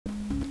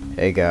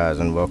Hey guys,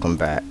 and welcome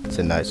back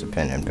to Nice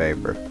Pen and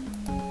Paper.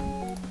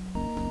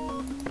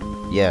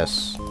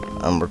 Yes,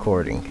 I'm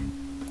recording.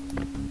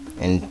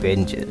 In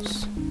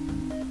binges.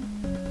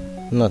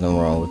 Nothing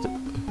wrong with it.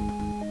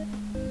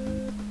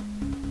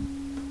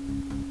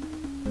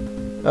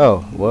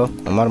 Oh, well,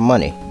 I'm out of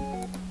money.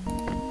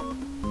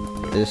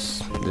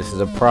 This is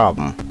a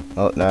problem.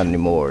 Oh, not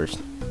anymore. It's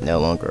no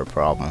longer a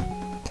problem.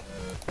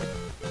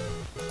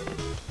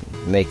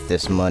 Make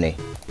this money.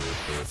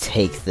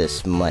 Take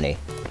this money.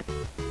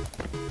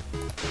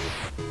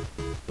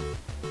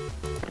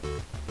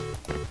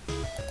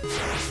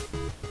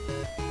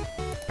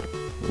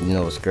 You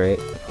know what's great?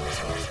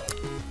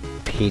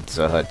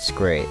 Pizza Hut's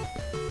great.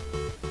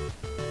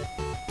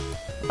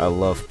 I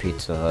love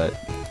Pizza Hut.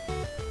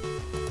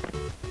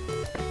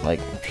 Like,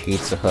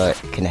 Pizza Hut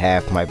can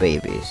have my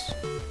babies.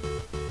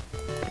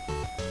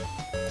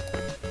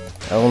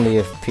 Only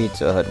if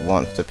Pizza Hut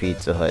wants to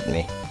Pizza Hut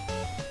me.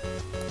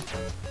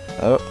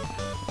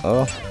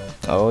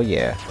 Oh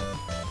yeah.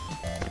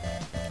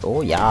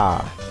 Oh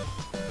yeah.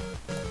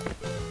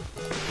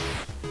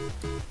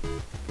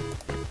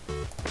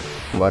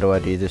 Why do I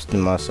do this to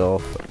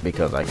myself?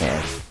 Because I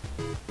can.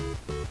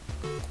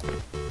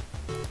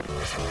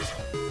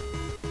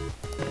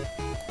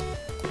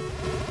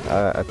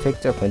 I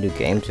picked up a new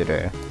game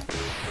today.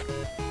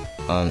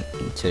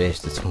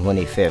 Today's the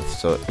 25th,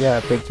 so yeah,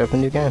 I picked up a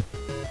new game.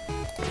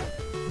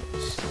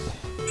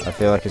 I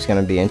feel like it's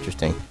gonna be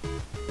interesting.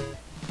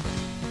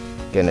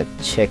 Gonna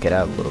check it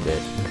out a little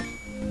bit.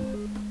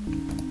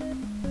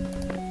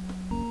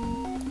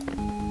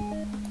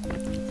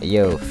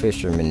 Yo,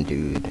 fisherman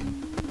dude.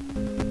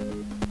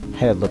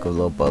 Hey, look, a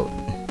little boat.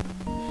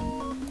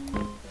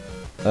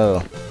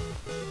 Oh.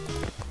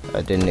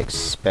 I didn't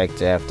expect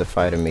to have to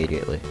fight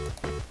immediately.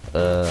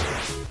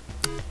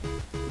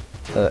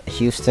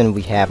 Houston,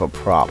 we have a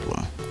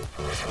problem.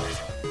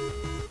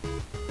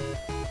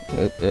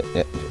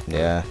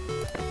 Yeah.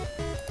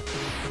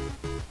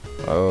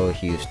 Oh,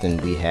 Houston,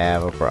 we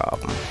have a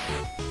problem.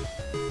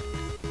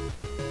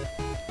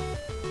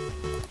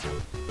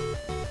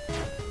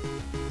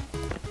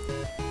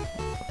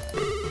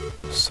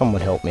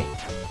 Someone help me.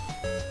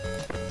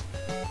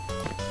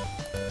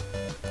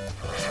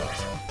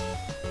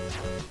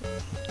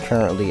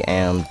 Currently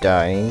am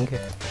dying.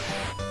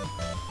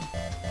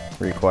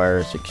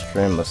 Requires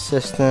extreme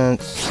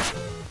assistance.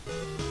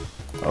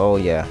 Oh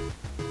yeah.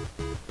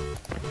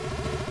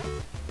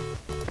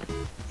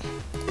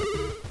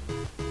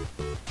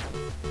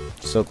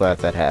 So glad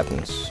that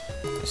happens.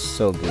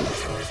 So good.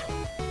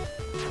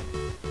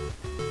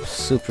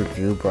 Super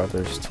Goo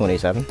Brothers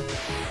 27.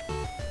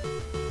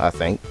 I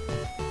think.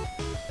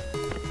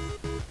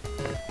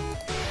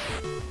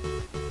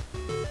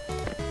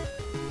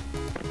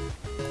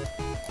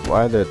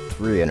 Why are there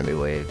 3 enemy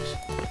waves?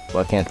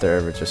 Why can't there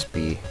ever just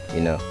be,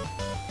 you know,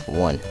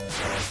 1?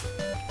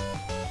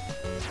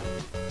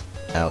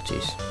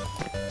 Ouchies.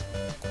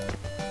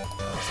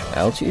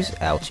 Ouchies?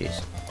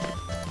 Ouchies.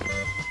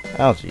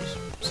 Ouchies.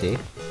 See?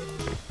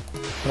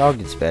 It all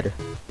gets better.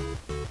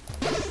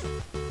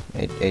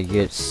 It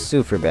gets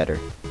super better.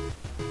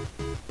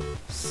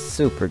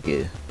 Super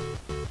good.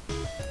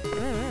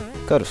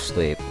 Go to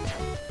sleep.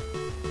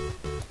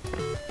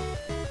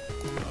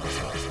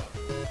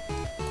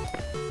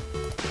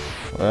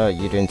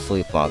 You didn't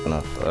sleep long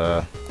enough.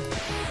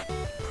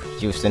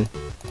 Houston,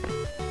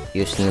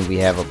 we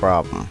have a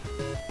problem.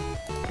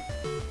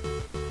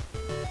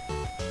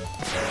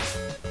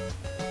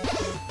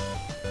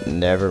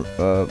 Never,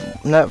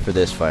 not for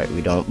this fight,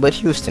 we don't. But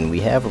Houston, we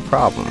have a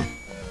problem.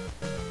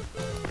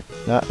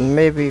 Not,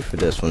 maybe for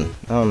this one.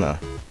 I don't know.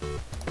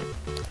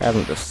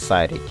 Haven't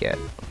decided yet.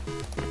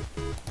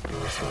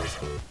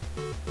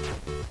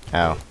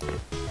 Ow.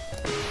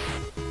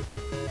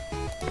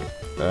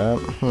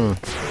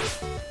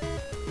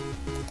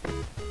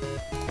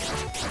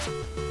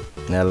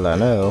 Now that I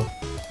know,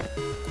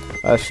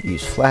 I should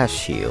use Flash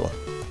Shield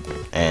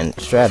and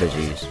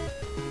strategies.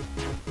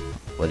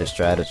 What is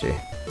strategy?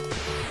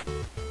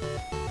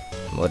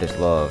 What is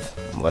love?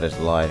 What is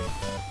life?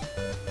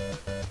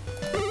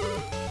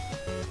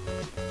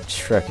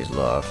 Shrek is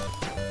love.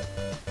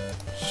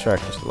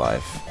 Shrek is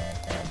life.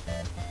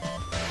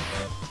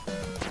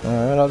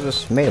 Alright, I'll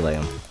just melee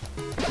him.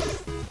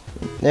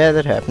 Yeah,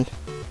 that happened.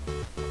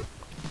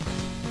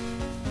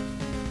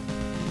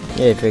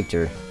 Yay,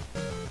 victory.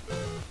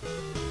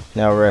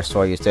 Now rest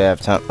while you still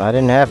have time. I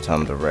didn't have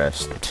time to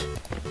rest.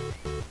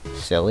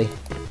 Silly.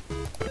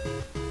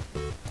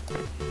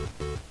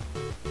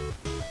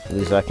 At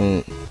least I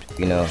can,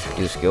 you know,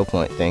 do skill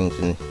point things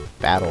in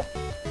battle.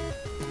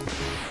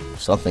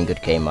 Something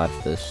good came out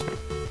of this.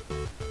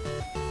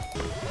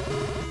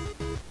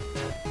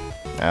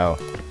 Ow.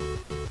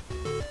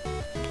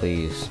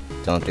 Please,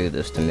 don't do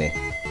this to me.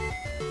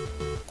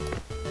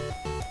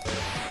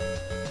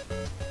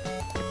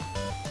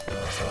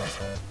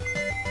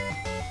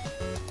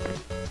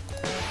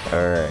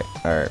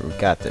 Alright, we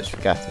got this.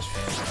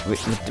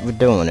 We're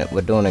doing it.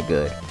 We're doing it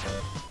good.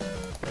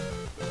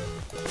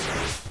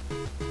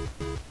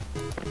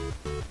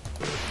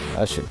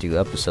 I should do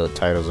episode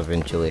titles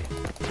eventually.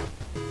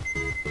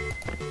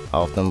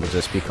 All of them will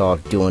just be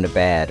called doing it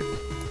bad.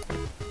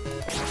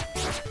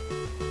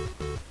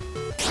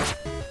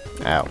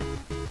 Ow.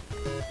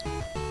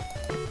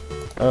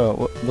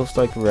 Oh, looks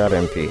like we're out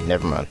of MP.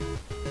 Never mind.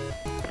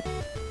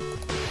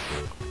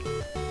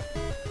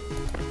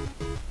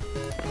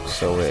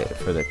 So wait,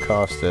 for the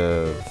cost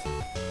of...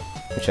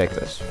 Let me check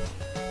this.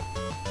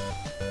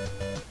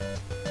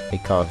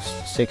 It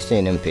costs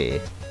 16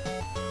 MP,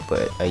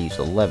 but I use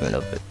 11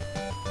 of it.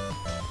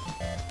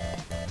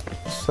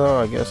 So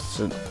I guess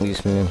it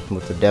leaves me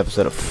with a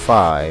deficit of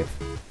 5.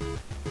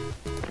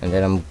 And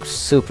then I'm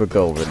super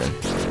gold ridden.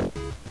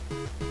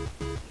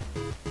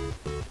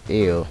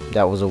 Ew,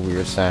 that was a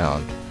weird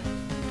sound.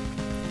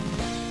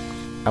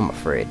 I'm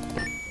afraid.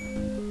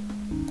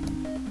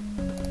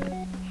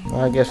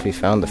 Well, I guess we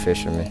found the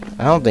fisherman.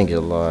 I don't think he's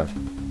alive.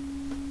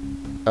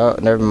 Oh,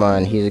 never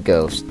mind. He's a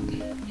ghost.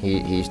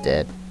 He's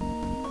dead.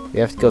 We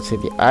have to go to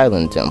the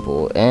island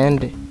temple,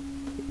 and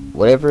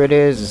whatever it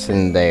is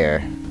in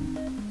there.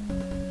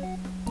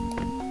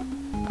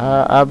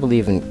 I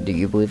believe in... Do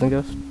you believe in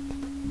ghosts?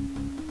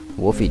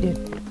 Wolfie did.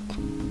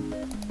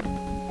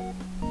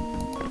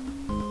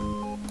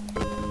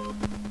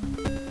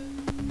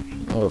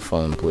 Oh,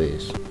 fun,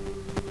 please.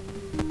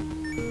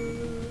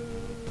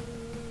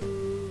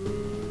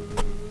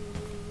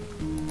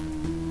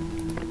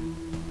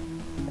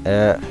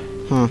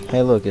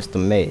 Hey look, it's the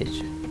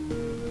mage.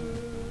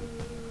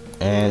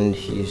 And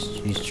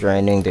he's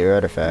draining the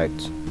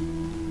artifacts.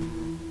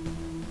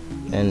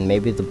 And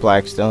maybe the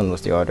black stone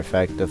was the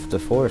artifact of the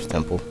forest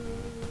temple.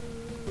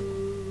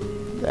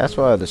 That's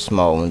why the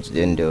small ones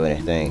didn't do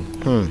anything.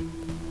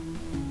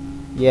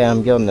 Yeah,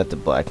 I'm yelling at the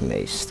black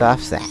mage. Stop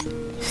that.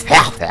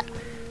 Stop that.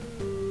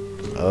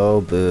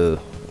 Oh, boo.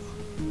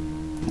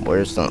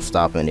 Words don't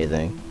stop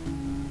anything.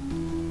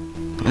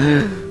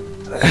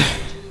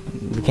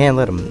 We can't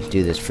let him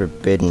do this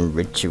forbidden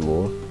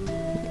ritual.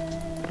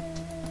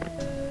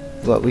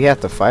 What, we have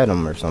to fight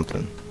him or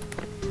something.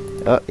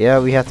 Oh, yeah,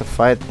 we have to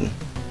fight them.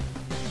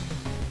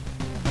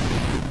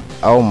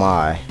 Oh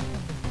my.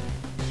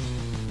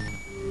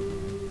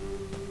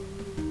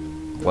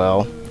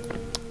 Well,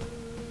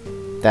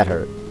 that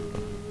hurt.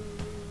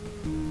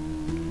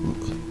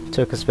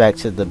 Took us back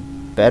to the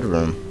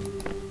bedroom.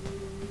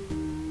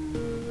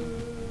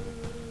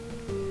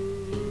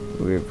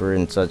 We're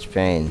in such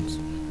pains.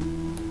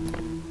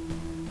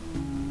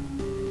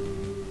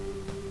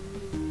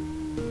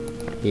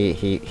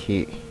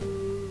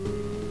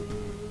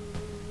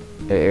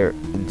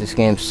 This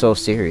game's so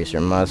serious. It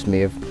reminds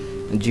me of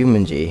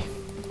Jumanji.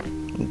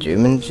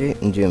 Jumanji?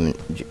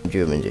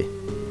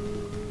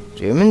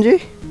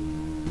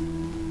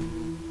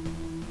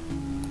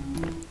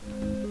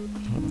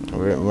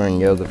 We're in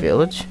Yoga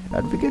Village?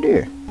 How'd we get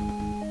here?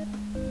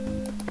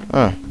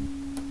 Huh.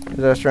 Who's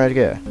that strange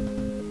guy?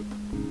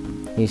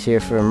 He's here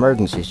for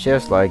emergencies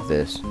just like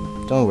this.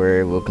 Don't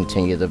worry, we'll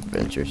continue the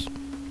adventures.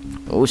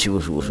 Whoosh,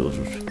 whoosh, whoosh, whoosh,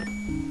 whoosh.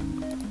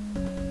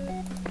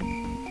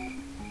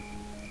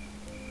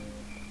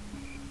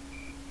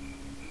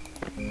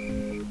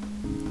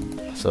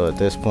 So at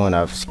this point,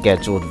 I've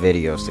scheduled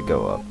videos to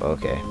go up.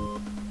 Okay.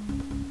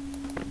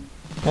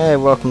 Hey,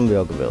 welcome to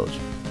Yoga Village.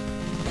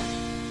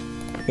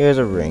 Here's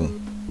a ring.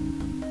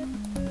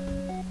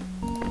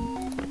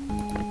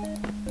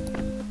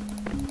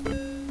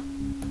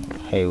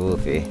 Hey,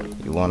 Wolfie,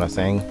 you want a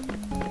thing?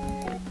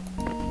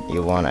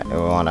 You want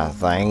a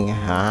thing,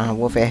 huh,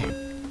 Wolfie?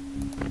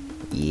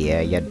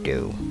 Yeah, you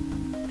do.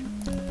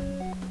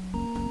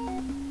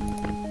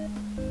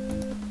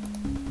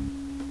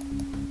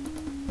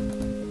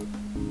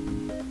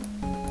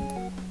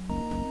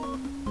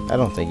 I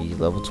don't think he's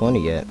level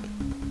 20 yet.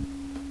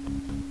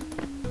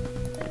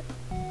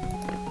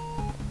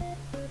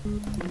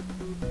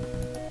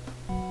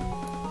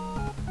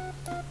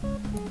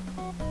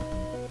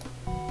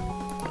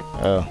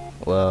 Oh,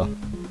 well.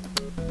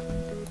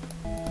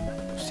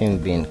 Seem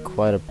to be in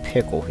quite a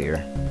pickle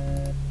here.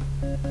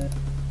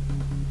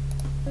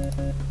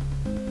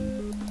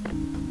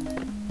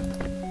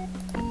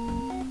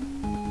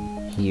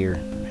 Here,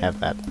 have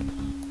that.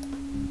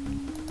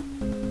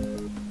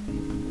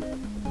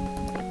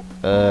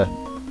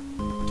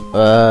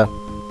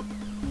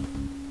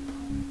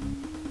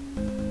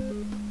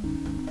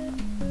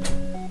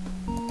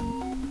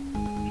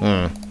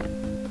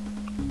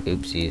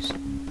 Oopsies.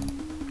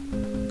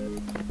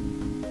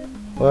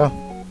 Well,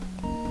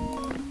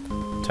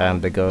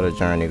 time to go to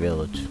Journey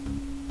Village.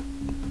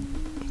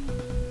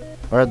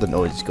 Where are the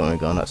noises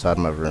going on outside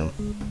my room?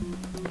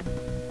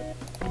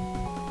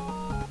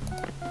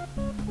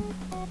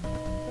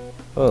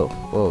 Oh,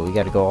 whoa, we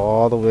gotta go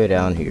all the way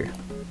down here.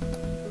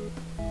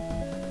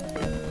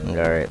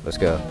 Alright, let's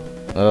go.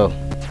 Oh.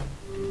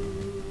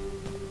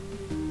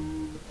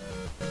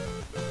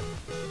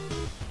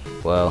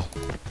 Well.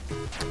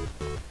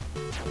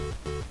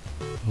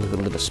 Look at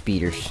little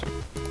speeders.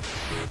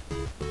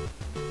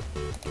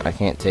 I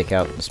can't take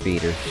out the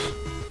speeders.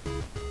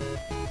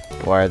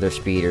 Why are there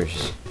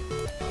speeders?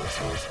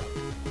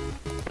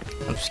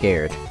 I'm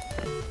scared.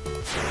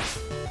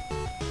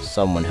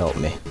 Someone help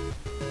me.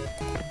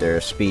 There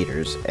are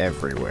speeders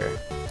everywhere.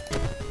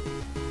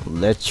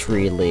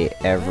 Literally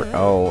every.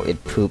 Oh,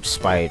 it poops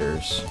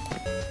spiders.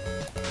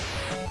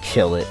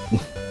 Kill it.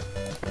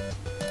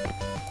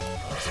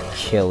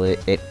 Kill it.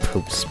 It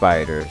poops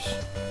spiders.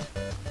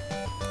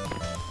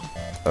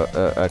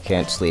 I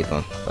can't sleep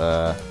him.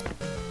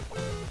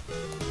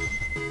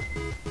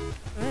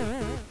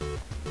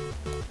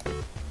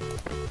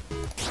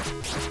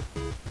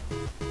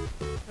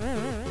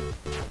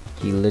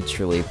 He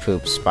literally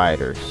poops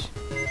spiders.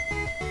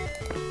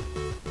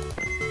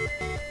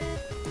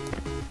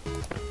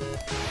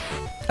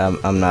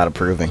 I'm not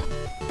approving.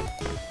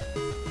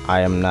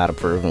 I am not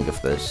approving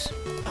of this.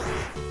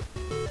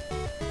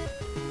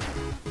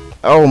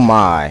 Oh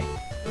my.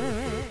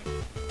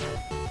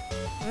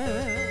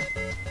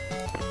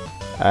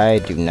 I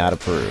do not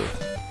approve.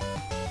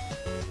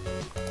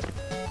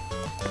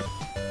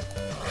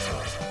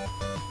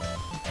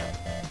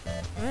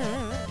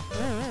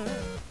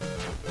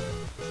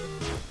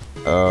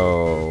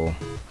 Oh.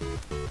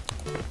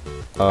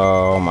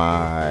 Oh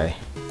my.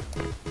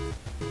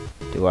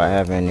 Do I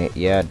have any?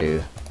 Yeah, I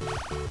do.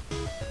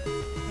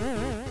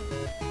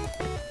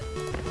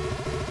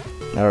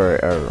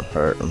 Alright,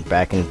 I'm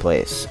back in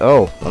place.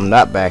 Oh, I'm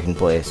not back in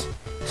place.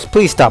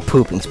 Please stop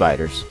pooping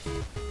spiders.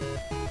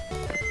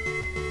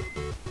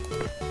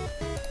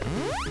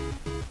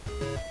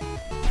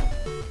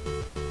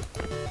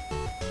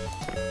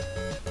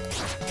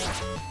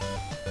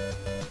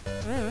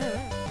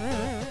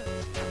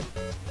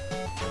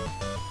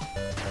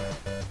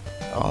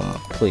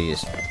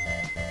 Please.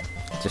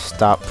 Just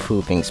stop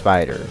pooping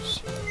spiders.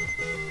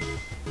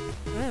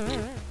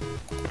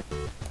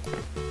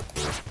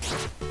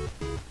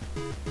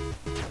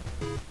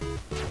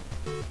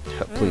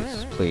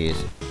 Please,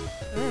 please.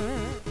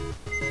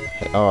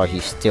 Hey, oh,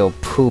 he's still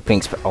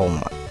pooping oh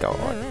my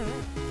god.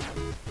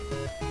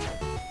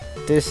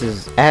 This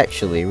is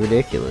actually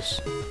ridiculous.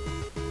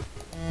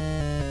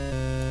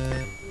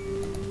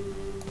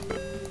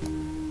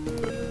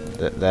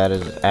 That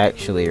is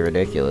actually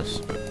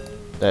ridiculous.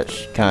 That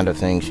kind of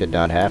thing should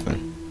not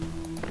happen.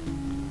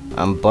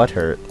 I'm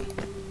butthurt.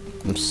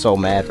 I'm so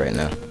mad right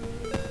now.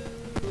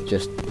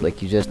 Just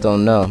like you just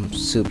don't know. I'm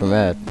super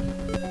mad.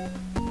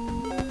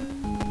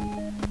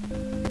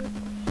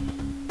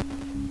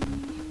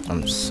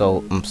 I'm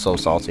so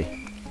salty.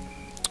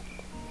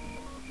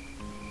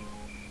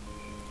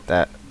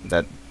 That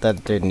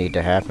didn't need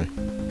to happen.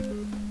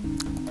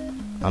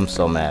 I'm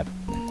so mad.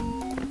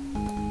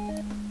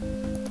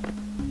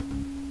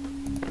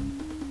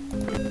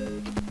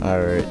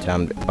 Alright,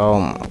 time to.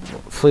 Oh,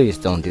 please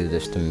don't do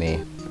this to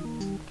me.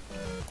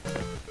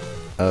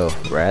 Oh,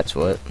 rats,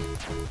 what?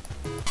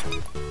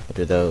 What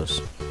are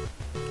those?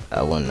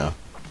 I wouldn't know.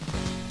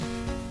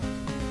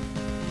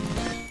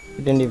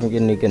 We didn't even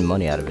get any good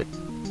money out of it.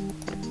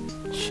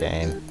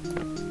 Shame.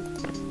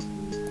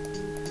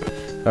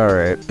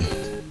 Alright.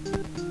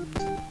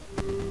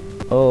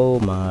 Oh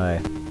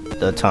my.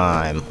 The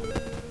time.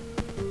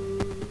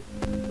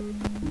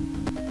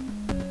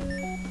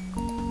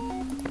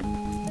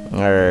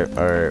 Alright,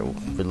 we're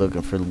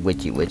looking for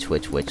Witchy Witch.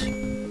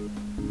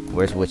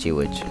 Where's Witchy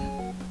Witch?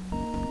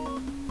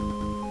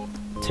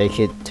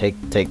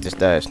 Take this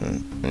dice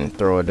and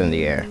throw it in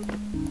the air.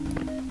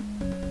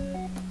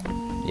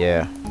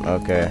 Yeah,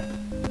 okay.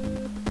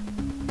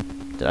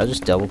 Did I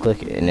just double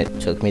click it and it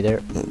took me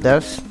there?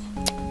 That's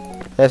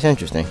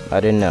interesting. I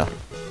didn't know.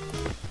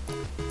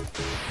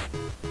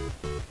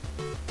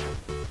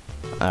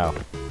 Ow.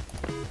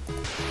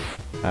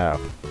 Ow.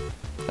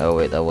 Oh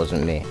wait, that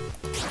wasn't me.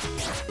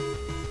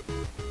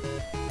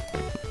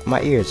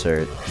 My ears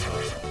hurt.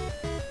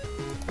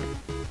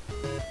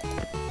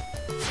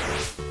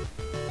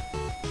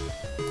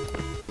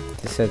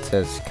 This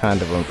headset's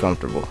kind of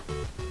uncomfortable.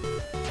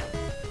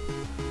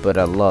 But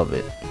I love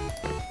it.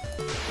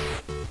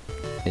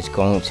 It's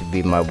going to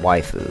be my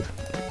waifu.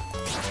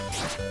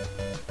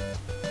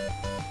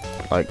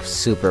 Like,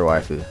 super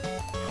waifu.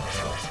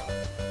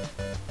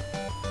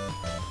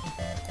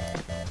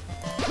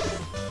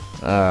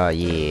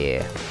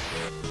 Yeah.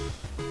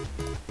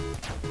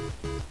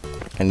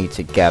 I need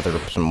to gather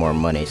up some more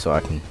money so I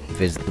can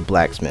visit the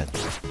blacksmith.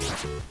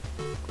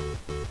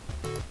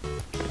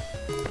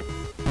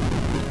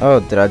 Oh,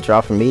 did I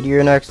drop a meteor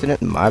in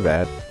accident? My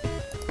bad.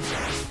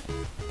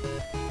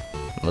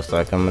 Looks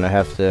like I'm gonna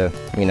have to,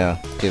 you know,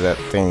 do that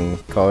thing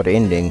called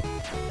ending.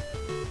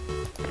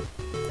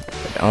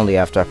 But only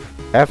after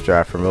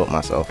I promote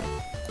myself.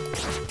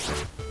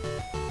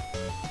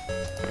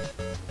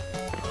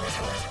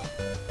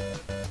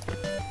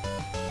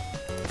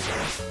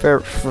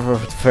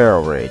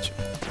 Feral Rage.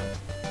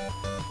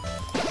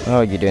 Oh,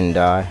 you didn't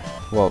die.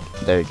 Well,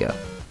 there you go.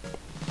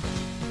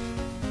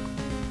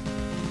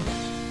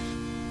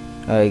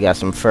 Oh, you got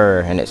some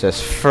fur, and it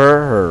says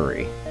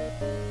furry.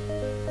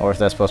 Or if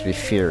that's supposed to be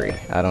fury.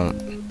 I don't...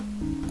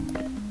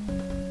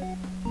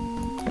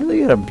 Look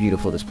at how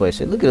beautiful this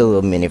place is. Look at the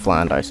little mini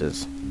flying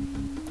dices.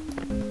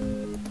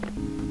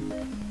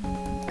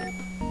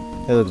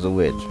 It looks a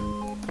witch.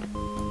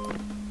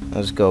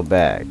 Let's go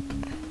back.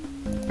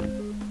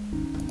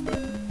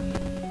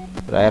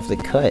 But I have to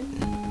cut.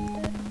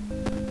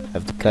 I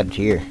have to cut it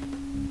here.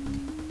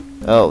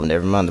 Oh,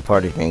 never mind, the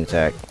party's being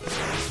attacked.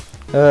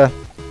 I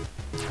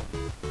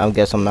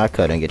guess I'm not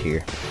cutting it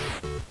here.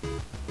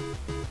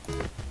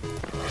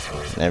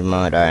 Never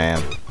mind, I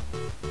am.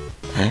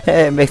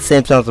 It makes the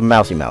same sound as a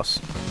mousy mouse.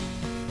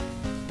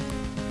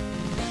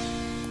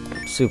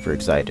 Super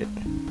excited.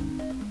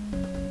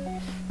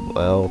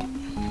 Well,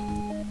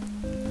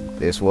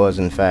 this was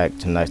in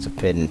fact a nice of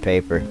pen and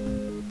paper.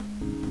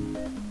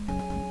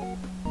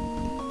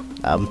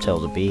 Album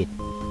tells a beat.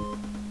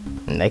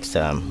 Next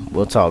time,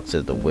 we'll talk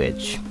to the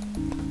witch.